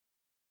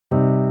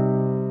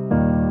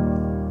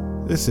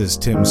This is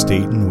Tim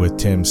Staten with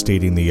Tim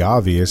Stating the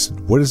Obvious.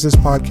 What is this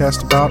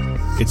podcast about?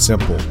 It's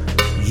simple.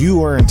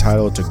 You are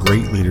entitled to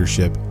great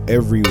leadership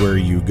everywhere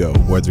you go,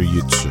 whether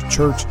it's to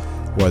church,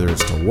 whether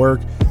it's to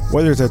work,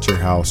 whether it's at your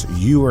house,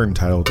 you are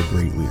entitled to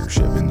great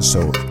leadership. And so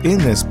in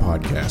this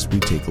podcast, we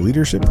take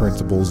leadership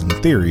principles and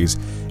theories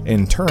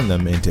and turn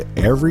them into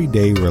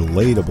everyday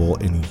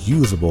relatable and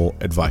usable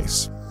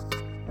advice.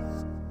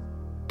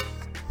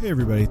 Hey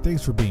everybody,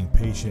 thanks for being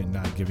patient and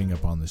not giving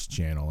up on this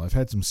channel. I've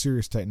had some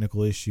serious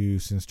technical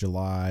issues since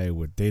July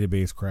with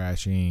database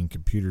crashing,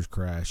 computers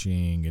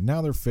crashing, and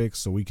now they're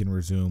fixed so we can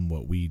resume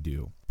what we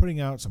do. Putting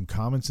out some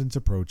common sense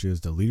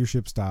approaches to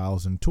leadership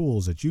styles and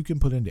tools that you can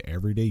put into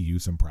everyday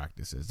use and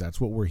practices. That's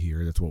what we're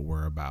here. That's what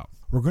we're about.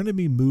 We're going to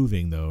be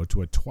moving, though,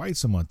 to a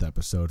twice a month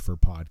episode for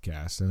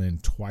podcasts and then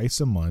twice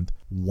a month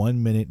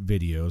 1-minute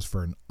videos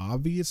for an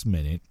obvious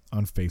minute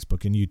on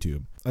Facebook and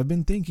YouTube. I've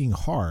been thinking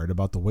hard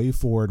about the way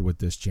forward with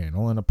this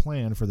channel and a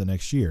plan for the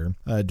next year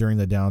during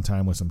the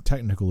downtime with some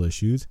technical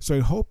issues. So I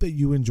hope that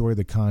you enjoy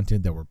the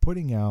content that we're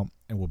putting out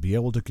and will be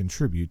able to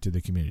contribute to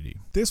the community.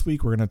 This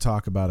week, we're going to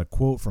talk about a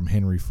quote from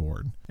Henry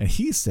Ford. And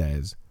he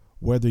says,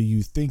 "Whether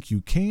you think you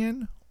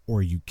can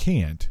or you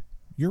can't,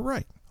 you're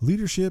right."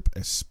 Leadership,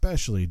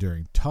 especially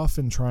during tough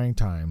and trying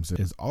times,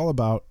 is all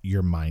about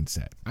your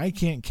mindset. I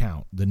can't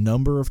count the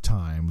number of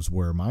times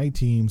where my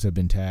teams have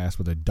been tasked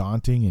with a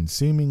daunting and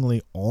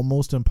seemingly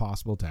almost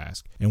impossible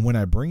task. And when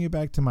I bring it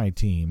back to my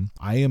team,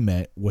 I am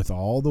met with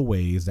all the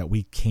ways that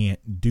we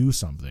can't do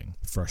something.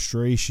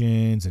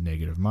 Frustrations, a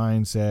negative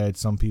mindset.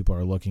 Some people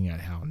are looking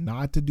at how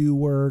not to do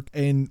work.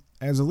 And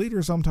as a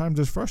leader, sometimes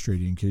it's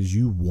frustrating because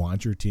you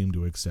want your team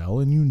to excel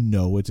and you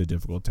know it's a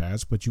difficult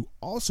task, but you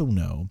also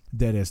know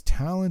that as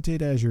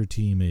talented as your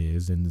team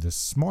is and as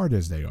smart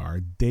as they are,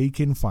 they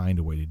can find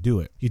a way to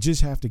do it. You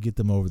just have to get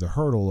them over the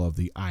hurdle of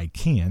the I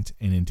can't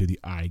and into the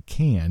I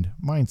can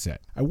mindset.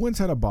 I once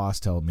had a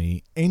boss tell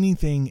me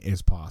anything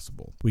is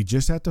possible. We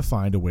just have to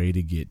find a way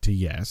to get to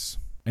yes.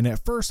 And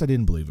at first I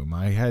didn't believe him.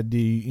 I had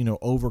to,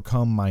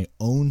 overcome my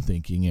own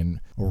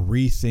thinking or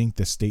rethink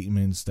the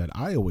statements that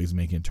I always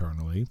make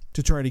internally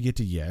to try to get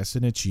to yes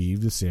and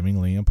achieve the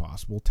seemingly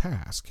impossible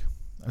task.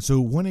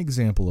 So one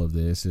example of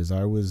this is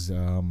I was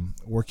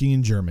working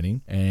in Germany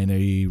in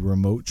a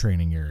remote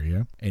training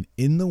area, and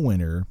in the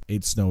winter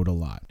it snowed a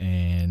lot,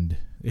 and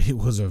it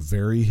was a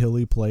very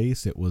hilly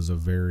place. It was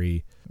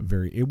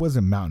it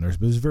wasn't mountainous,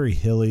 but it was very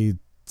hilly.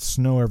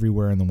 Snow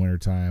everywhere in the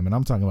wintertime, and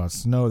I'm talking about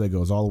snow that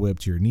goes all the way up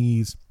to your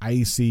knees,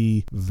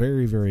 icy,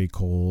 very, very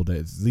cold.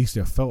 At least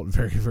it felt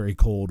very, very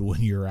cold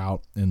when you're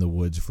out in the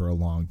woods for a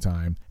long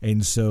time.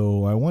 And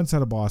so I once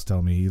had a boss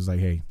tell me, he was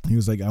like,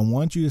 I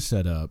want you to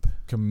set up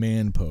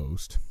command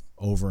post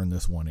over in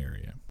this one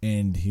area.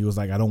 And he was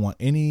like, I don't want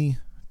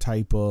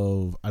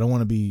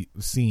to be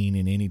seen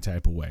in any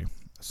type of way.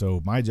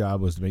 So my job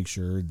was to make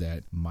sure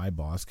that my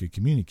boss could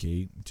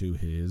communicate to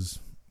his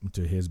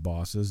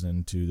bosses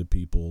and to the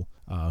people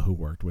who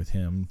worked with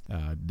him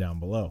down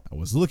below. I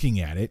was looking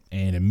at it,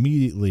 and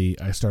immediately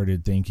I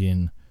started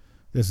thinking,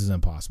 this is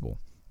impossible.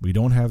 We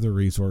don't have the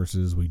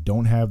resources. We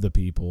don't have the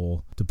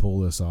people to pull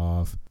this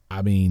off.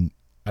 I mean,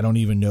 I don't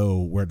even know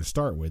where to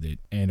start with it.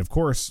 And of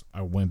course,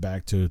 I went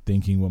back to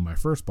thinking what my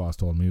first boss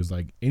told me. He was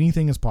like,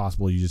 anything is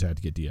possible. You just have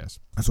to get to yes.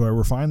 So I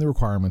refined the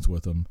requirements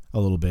with him a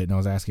little bit. And I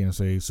was asking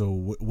him,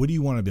 so what do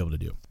you want to be able to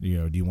do? Do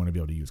you want to be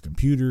able to use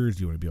computers?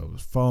 Do you want to be able to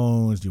use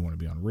phones? Do you want to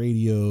be on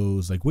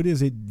radios? Like, what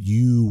is it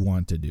you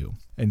want to do?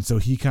 And so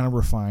he kind of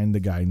refined the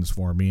guidance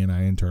for me, and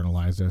I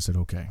internalized it. I said,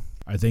 okay,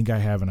 I think I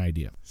have an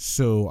idea.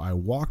 So I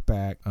walked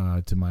back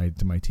to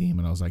my team,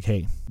 and I was like,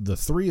 hey, the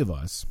three of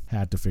us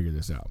had to figure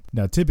this out.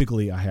 Now,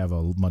 typically I have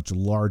a much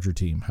larger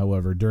team.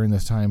 However, during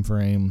this time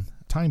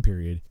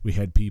period, we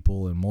had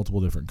people in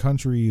multiple different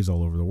countries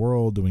all over the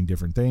world doing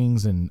different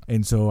things.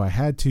 And so I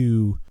had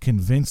to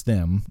convince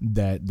them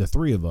that the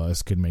three of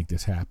us could make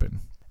this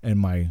happen. And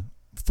my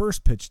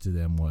first pitch to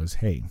them was,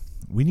 hey,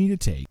 we need to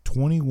take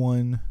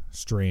 21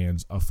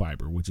 strands of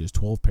fiber, which is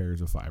 12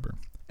 pairs of fiber.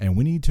 And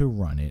we need to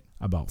run it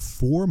about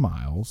 4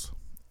 miles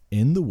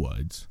in the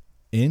woods,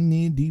 in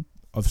knee deep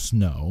of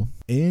snow,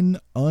 in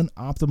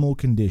unoptimal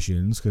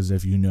conditions, because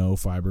if you know,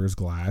 fiber is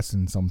glass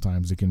and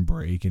sometimes it can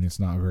break and it's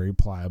not very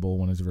pliable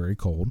when it's very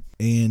cold.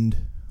 And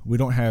we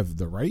don't have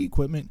the right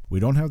equipment. We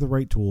don't have the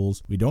right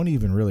tools. We don't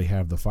even really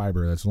have the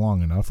fiber that's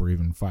long enough or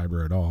even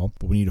fiber at all,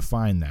 but we need to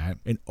find that.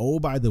 And oh,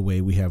 by the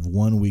way, we have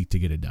 1 week to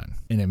get it done.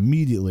 And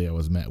immediately I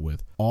was met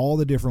with all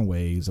the different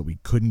ways that we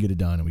couldn't get it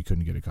done and we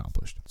couldn't get it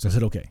accomplished. So I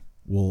said, okay,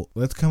 well,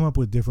 let's come up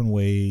with different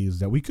ways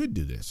that we could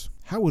do this.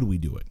 How would we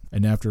do it?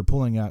 And after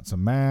pulling out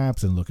some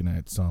maps and looking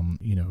at some,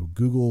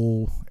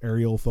 Google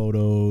aerial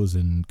photos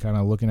and kind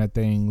of looking at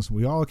things,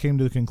 we all came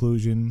to the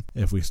conclusion,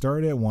 if we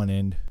started at one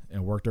end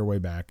and worked our way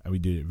back, and we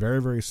did it very,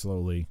 very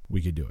slowly,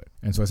 we could do it.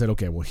 And so I said,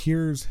 okay, well,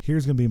 here's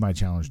going to be my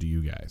challenge to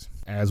you guys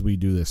as we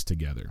do this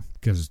together,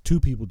 because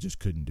 2 people just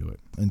couldn't do it.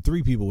 And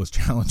 3 people was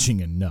challenging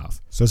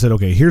enough. So I said,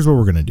 okay, here's what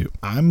we're going to do.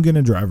 I'm going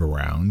to drive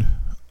around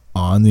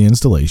on the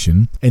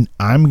installation, and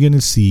I'm going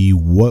to see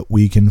what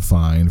we can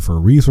find for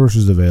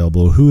resources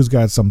available, who's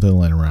got something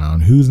laying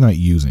around, who's not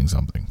using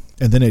something.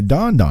 And then it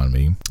dawned on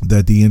me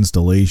that the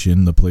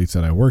installation, the place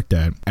that I worked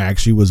at,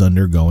 actually was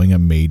undergoing a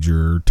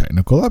major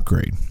technical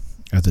upgrade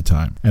at the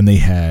time. And they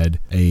had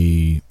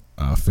a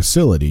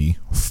facility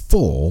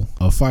full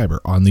of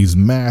fiber on these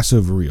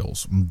massive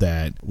reels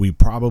that we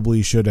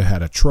probably should have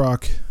had a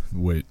truck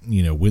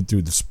went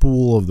through the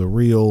spool of the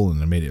reel,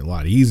 and it made it a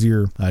lot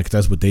easier because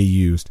that's what they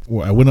used.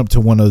 Well, I went up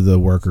to one of the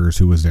workers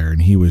who was there,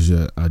 and he was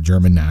a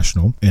German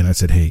national, and I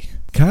said, hey,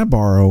 can I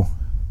borrow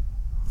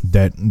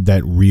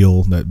that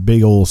reel, that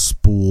big old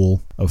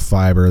spool of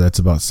fiber that's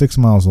about 6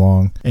 miles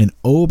long? And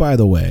oh, by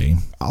the way,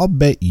 I'll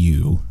bet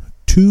you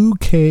 2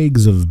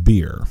 kegs of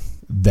beer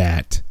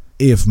that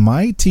if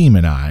my team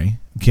and I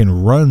can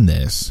run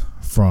this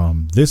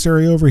from this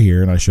area over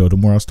here, and I showed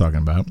them where I was talking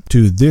about,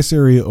 to this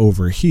area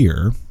over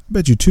here, I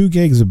bet you 2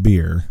 kegs of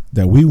beer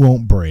that we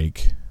won't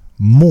break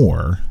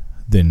more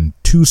than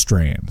 2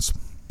 strands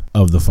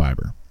of the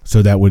fiber.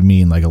 So that would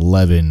mean like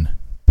 11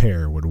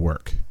 pair would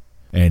work.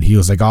 And he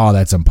was like, oh,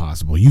 that's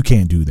impossible. You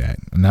can't do that.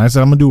 And I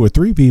said, I'm going to do it with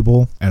 3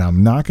 people, and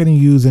I'm not going to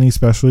use any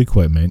special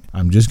equipment.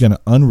 I'm just going to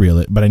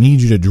unreel it, but I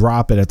need you to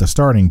drop it at the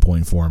starting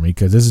point for me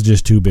because this is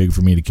just too big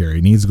for me to carry.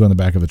 It needs to go in the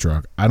back of the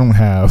truck. I don't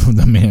have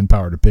the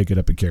manpower to pick it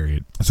up and carry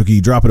it. So can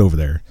you drop it over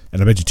there?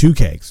 And I bet you 2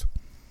 kegs.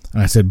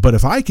 And I said, but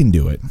if I can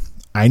do it,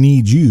 I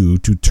need you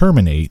to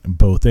terminate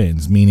both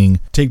ends, meaning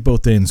take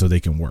both ends so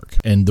they can work.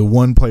 And the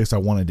one place I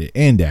wanted to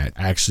end at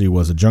actually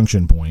was a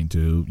junction point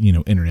to,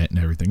 internet and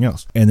everything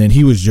else. And then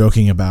he was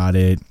joking about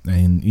it,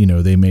 and,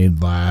 they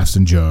made laughs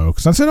and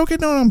jokes. I said, okay,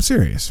 no, I'm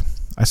serious.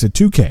 I said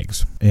 2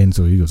 kegs. And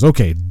so he goes,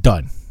 okay,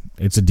 done.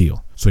 It's a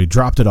deal. So he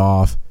dropped it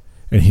off,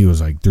 and he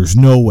was like, there's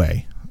no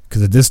way.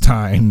 Because at this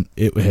time,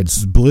 it had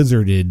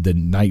blizzarded the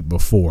night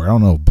before. I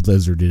don't know if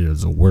blizzarded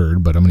is a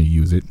word, but I'm going to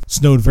use it.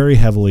 Snowed very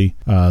heavily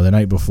the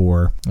night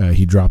before.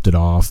 He dropped it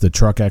off. The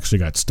truck actually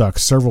got stuck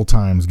several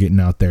times getting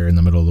out there in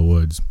the middle of the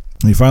woods.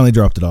 He finally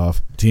dropped it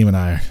off. The team and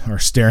I are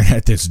staring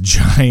at this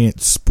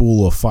giant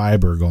spool of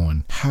fiber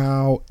going,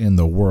 how in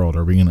the world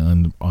are we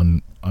going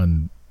to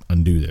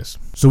undo this?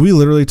 So we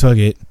literally took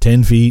it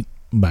 10 feet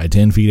by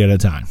 10 feet at a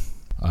time.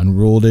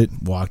 Unrolled it,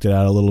 walked it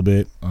out a little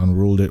bit,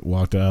 unrolled it,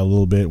 walked it out a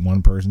little bit.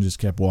 One person just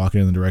kept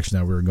walking in the direction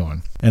that we were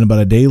going. And about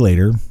a day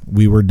later,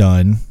 we were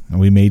done, and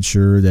we made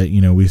sure that,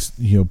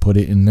 we put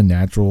it in the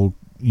natural,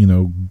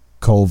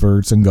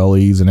 culverts and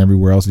gullies and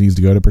everywhere else it needs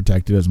to go to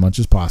protect it as much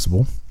as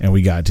possible. And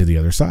we got to the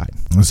other side.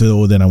 And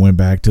so then I went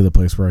back to the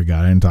place where I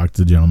got it and talked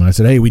to the gentleman. I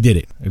said, hey, we did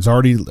it. It's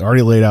already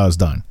laid out. It's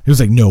done. He was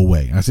like, no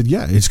way. And I said,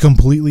 yeah, it's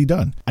completely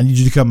done. I need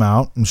you to come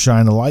out and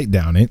shine the light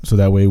down it so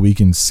that way we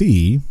can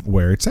see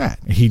where it's at.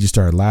 And he just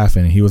started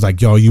laughing, and he was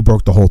like, yo, you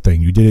broke the whole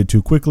thing. You did it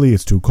too quickly.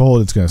 It's too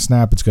cold. It's going to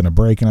snap. It's going to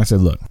break. And I said,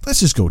 look,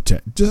 let's just go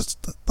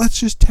let's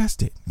just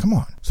test it. Come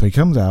on. So he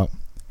comes out,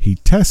 he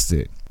tests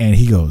it, and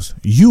he goes,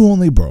 you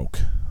only broke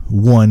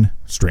 1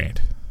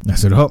 strand. I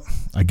said, oh,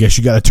 I guess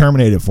you got to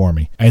terminate it for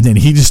me. And then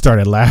he just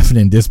started laughing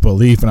in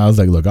disbelief. And I was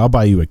like, look, I'll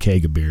buy you a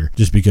keg of beer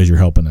just because you're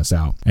helping us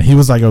out. And he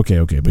was like, okay,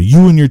 but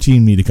you and your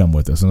team need to come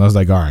with us. And I was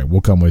like, all right, we'll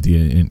come with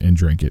you and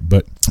drink it.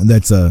 But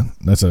that's a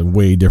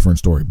way different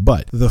story.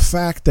 But the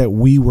fact that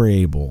we were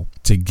able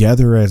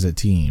together as a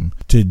team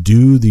to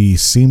do the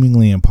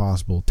seemingly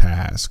impossible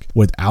task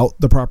without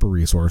the proper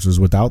resources,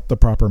 without the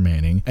proper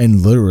manning,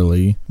 and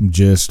literally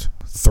just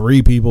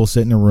 3 people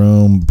sit in a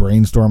room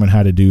brainstorming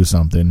how to do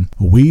something.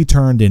 We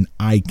turned an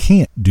I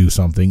can't do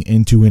something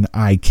into an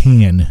I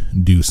can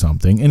do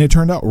something, and it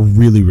turned out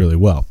really, really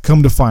well.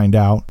 Come to find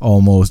out,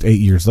 almost 8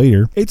 years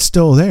later, it's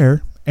still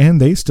there, and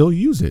they still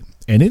use it.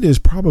 And it is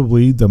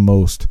probably the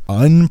most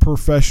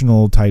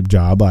unprofessional type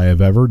job I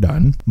have ever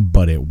done,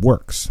 but it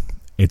works.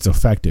 It's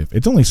effective.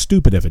 It's only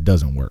stupid if it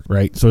doesn't work,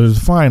 right? So there's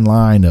a fine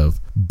line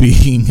of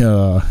being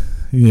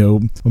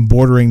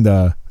bordering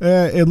the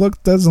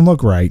doesn't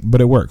look right,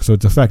 but it works, so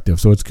it's effective,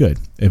 so it's good.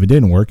 If it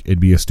didn't work, it'd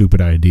be a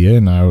stupid idea,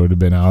 and I would have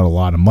been out a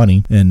lot of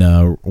money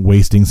and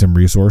wasting some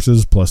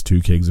resources plus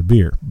 2 kegs of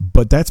beer.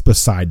 But that's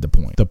beside the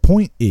point. The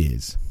point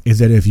is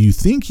that if you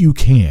think you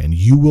can,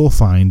 you will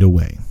find a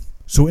way.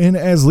 So,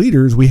 as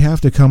leaders, we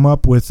have to come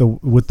up with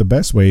the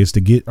best ways to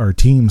get our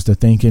teams to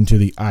think into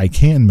the I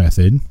can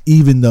method,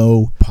 even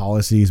though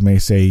policies may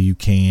say you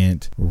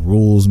can't,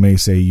 rules may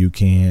say you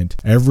can't,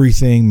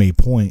 everything may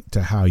point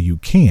to how you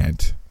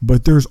can't.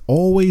 But there's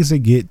always a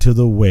get to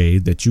the way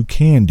that you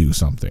can do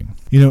something.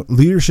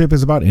 Leadership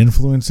is about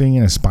influencing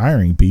and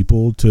inspiring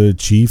people to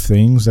achieve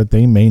things that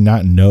they may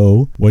not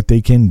know what they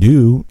can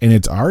do, and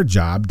it's our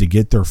job to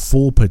get their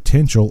full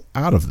potential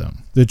out of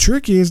them. The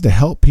trick is to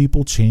help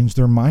people change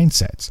their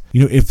mindsets.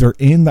 If they're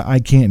in the I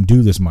can't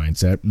do this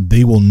mindset,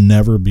 they will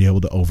never be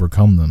able to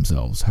overcome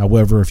themselves.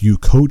 However, if you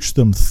coach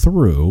them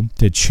through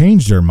to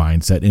change their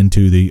mindset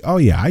into the, oh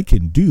yeah, I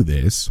can do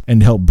this,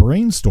 and help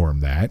brainstorm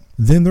that,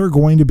 then they're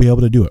going to be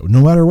able to do do it.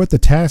 No matter what the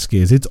task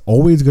is, it's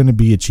always going to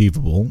be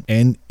achievable,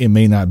 and it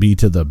may not be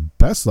to the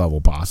best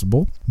level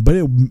possible,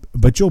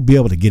 but you'll be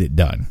able to get it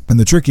done. And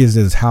the trick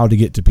is how to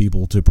get to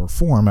people to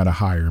perform at a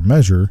higher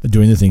measure,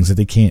 doing the things that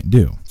they can't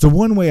do. So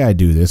one way I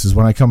do this is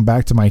when I come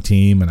back to my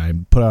team and I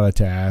put out a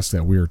task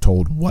that we are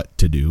told what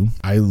to do,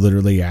 I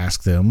literally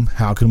ask them,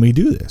 how can we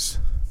do this?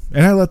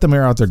 And I let them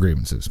air out their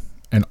grievances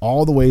and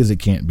all the ways it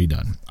can't be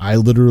done. I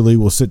literally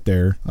will sit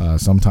there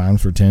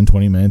sometimes for 10,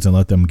 20 minutes and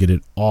let them get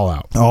it all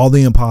out. All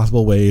the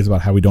impossible ways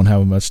about how we don't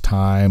have much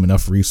time,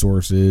 enough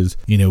resources,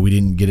 we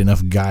didn't get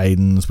enough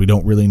guidance, we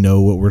don't really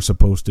know what we're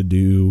supposed to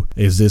do.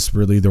 Is this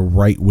really the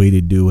right way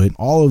to do it?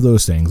 All of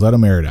those things, let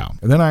them air it out.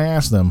 And then I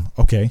ask them,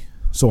 okay,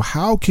 so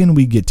how can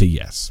we get to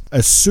yes?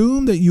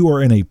 Assume that you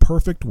are in a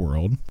perfect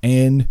world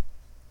and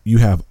you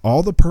have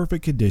all the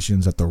perfect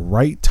conditions at the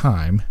right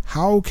time.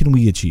 How can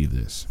we achieve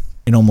this?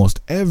 And almost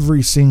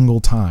every single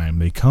time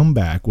they come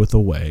back with a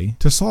way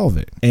to solve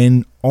it.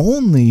 And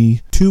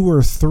only 2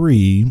 or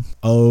 3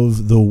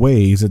 of the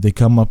ways that they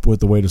come up with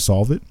the way to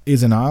solve it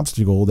is an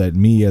obstacle that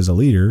me as a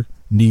leader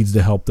needs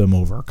to help them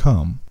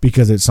overcome,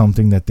 because it's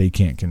something that they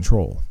can't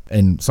control.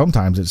 And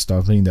sometimes it's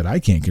something that I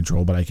can't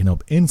control, but I can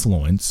help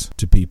influence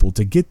to people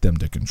to get them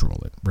to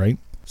control it, right?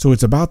 So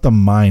it's about the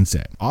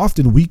mindset.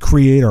 Often we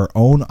create our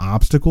own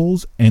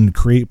obstacles and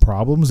create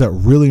problems that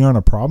really aren't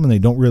a problem and they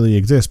don't really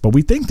exist, but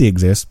we think they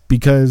exist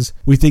because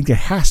we think it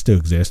has to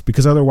exist,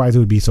 because otherwise it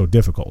would be so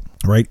difficult,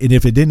 right? And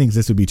if it didn't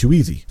exist, it would be too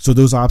easy. So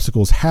those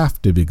obstacles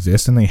have to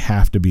exist and they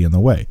have to be in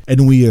the way.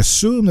 And we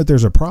assume that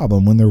there's a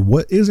problem when there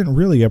isn't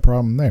really a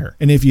problem there.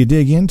 And if you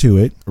dig into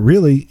it,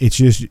 really, it's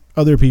just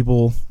other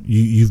people,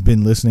 you've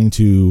been listening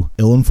to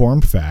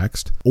ill-informed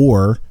facts,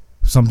 or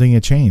something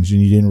had changed and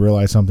you didn't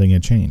realize something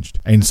had changed.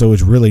 And so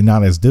it's really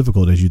not as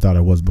difficult as you thought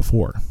it was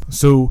before.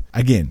 So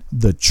again,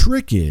 the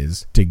trick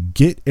is to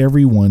get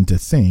everyone to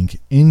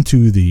think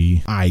into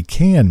the I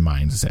can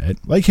mindset.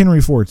 Like Henry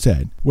Ford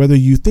said, whether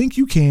you think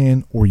you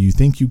can or you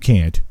think you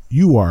can't,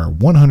 you are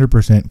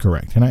 100%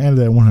 correct. And I added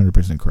that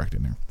 100% correct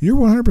in there. You're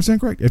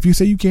 100% correct. If you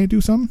say you can't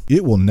do something,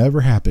 it will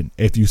never happen.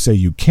 If you say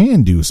you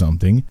can do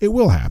something, it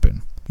will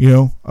happen.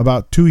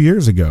 About 2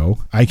 years ago,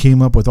 I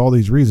came up with all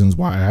these reasons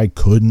why I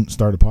couldn't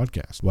start a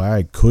podcast, why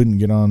I couldn't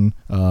get on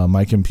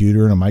my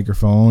computer and a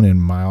microphone in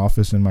my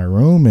office in my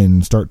room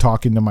and start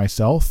talking to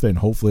myself, and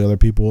hopefully other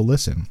people will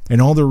listen,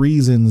 and all the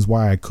reasons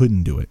why I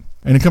couldn't do it.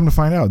 And to come to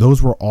find out,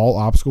 those were all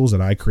obstacles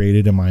that I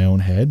created in my own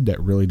head that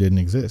really didn't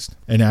exist.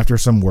 And after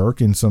some work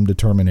and some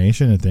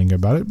determination and thinking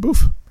about it,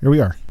 boof, here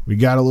we are. We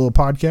got a little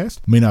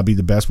podcast. May not be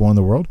the best one in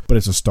the world, but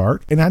it's a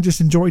start. And I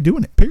just enjoy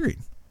doing it, period.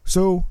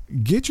 So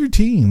get your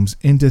teams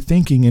into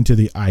thinking into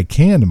the I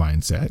can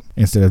mindset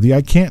instead of the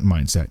I can't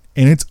mindset.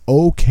 And it's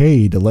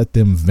okay to let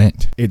them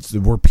vent.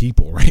 We're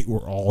people, right? We're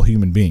all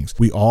human beings.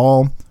 We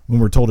all,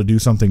 when we're told to do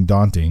something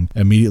daunting,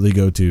 immediately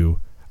go to,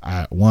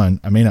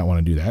 1, I may not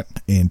want to do that.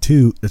 And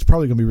 2, it's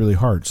probably going to be really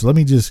hard. So let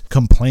me just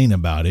complain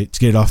about it to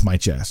get it off my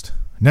chest.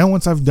 Now,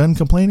 once I've done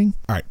complaining,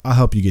 all right, I'll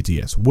help you get to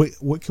yes.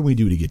 What can we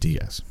do to get to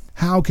yes?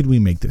 How could we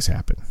make this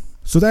happen?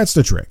 So that's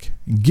the trick.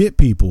 Get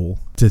people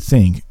to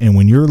think. And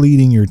when you're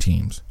leading your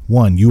teams,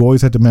 1, you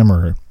always have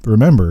to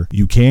remember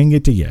you can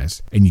get to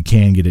yes and you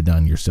can get it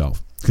done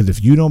yourself. Because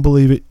if you don't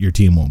believe it, your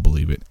team won't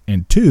believe it.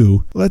 And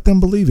 2, let them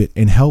believe it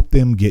and help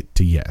them get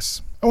to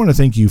yes. I want to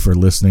thank you for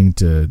listening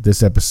to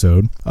this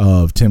episode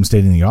of Tim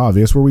Stating the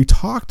Obvious, where we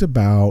talked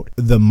about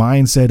the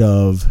mindset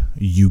of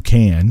you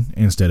can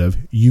instead of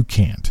you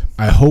can't.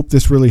 I hope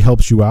this really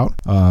helps you out.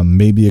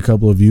 Maybe a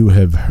couple of you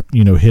have,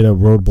 hit a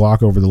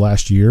roadblock over the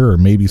last year, or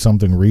maybe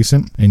something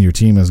recent, and your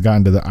team has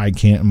gotten to the I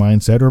can't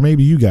mindset, or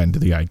maybe you got into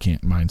the I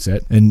can't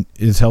mindset, and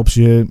it helps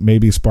you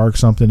maybe spark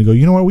something to go,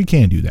 you know what, we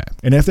can do that.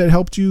 And if that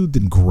helped you,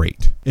 then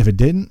great. If it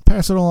didn't,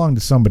 pass it along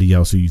to somebody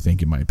else who you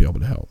think it might be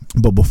able to help.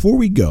 But before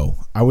we go,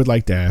 I would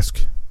like to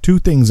ask 2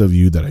 things of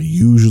you that I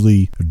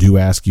usually do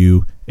ask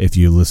you if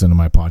you listen to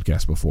my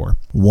podcast before.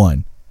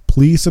 1,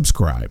 please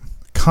subscribe,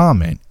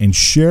 comment, and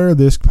share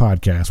this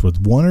podcast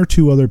with 1 or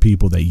 2 other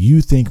people that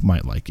you think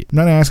might like it. I'm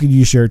not asking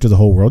you to share it to the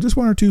whole world, just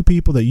 1 or 2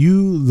 people that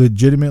you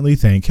legitimately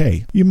think,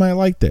 hey, you might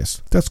like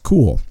this. That's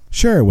cool.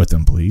 Share it with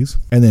them, please.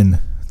 And then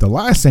the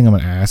last thing I'm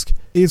going to ask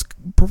is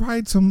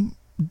provide some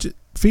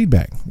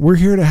feedback. We're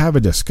here to have a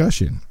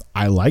discussion.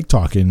 I like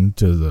talking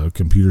to the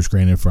computer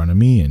screen in front of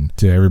me and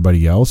to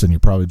everybody else, and you're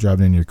probably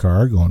driving in your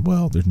car going,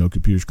 well, there's no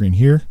computer screen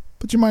here.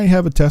 But you might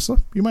have a Tesla.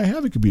 You might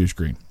have a computer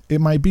screen.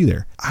 It might be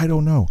there. I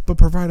don't know. But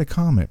provide a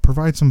comment.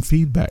 Provide some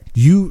feedback.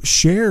 You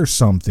share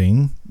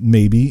something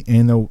maybe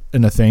in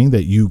a thing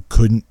that you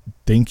couldn't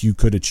think you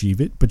could achieve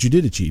it, but you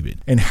did achieve it.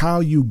 And how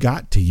you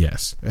got to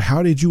yes.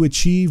 How did you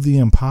achieve the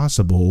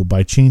impossible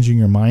by changing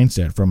your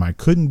mindset from I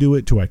couldn't do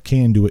it to I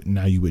can do it, and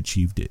now you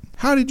achieved it?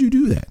 How did you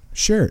do that?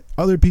 Share it.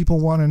 Other people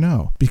want to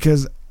know,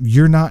 because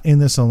you're not in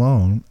this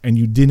alone and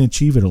you didn't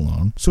achieve it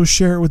alone. So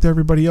share it with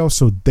everybody else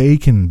so they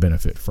can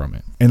benefit from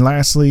it. And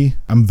lastly,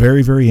 I'm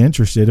very, very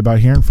interested about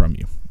hearing from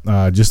you.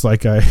 Just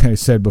like I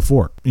said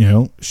before,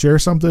 share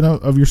something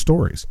of your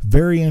stories.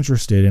 Very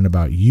interested in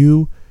about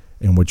you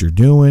and what you're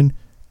doing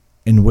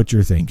and what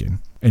you're thinking.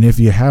 And if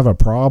you have a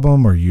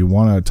problem or you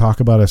want to talk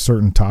about a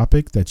certain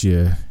topic that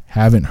you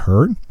haven't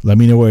heard, let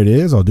me know what it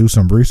is. I'll do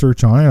some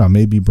research on it. I'll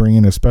maybe bring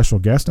in a special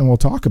guest and we'll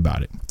talk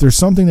about it. If there's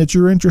something that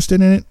you're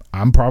interested in it,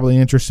 I'm probably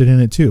interested in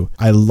it too.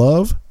 I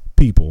love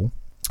people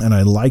and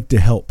I like to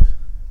help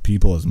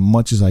people as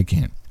much as I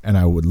can. And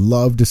I would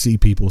love to see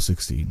people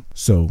succeed.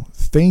 So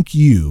thank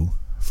you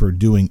for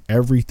doing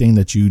everything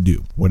that you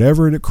do.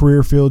 Whatever the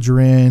career field you're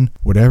in,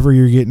 whatever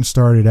you're getting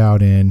started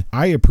out in,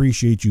 I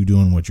appreciate you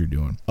doing what you're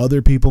doing.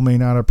 Other people may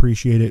not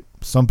appreciate it.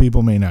 Some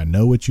people may not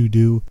know what you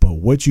do, but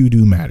what you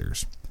do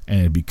matters.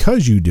 And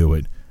because you do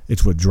it,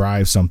 it's what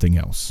drives something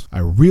else. I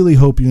really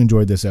hope you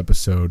enjoyed this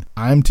episode.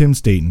 I'm Tim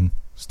Staten,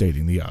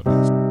 stating the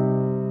obvious.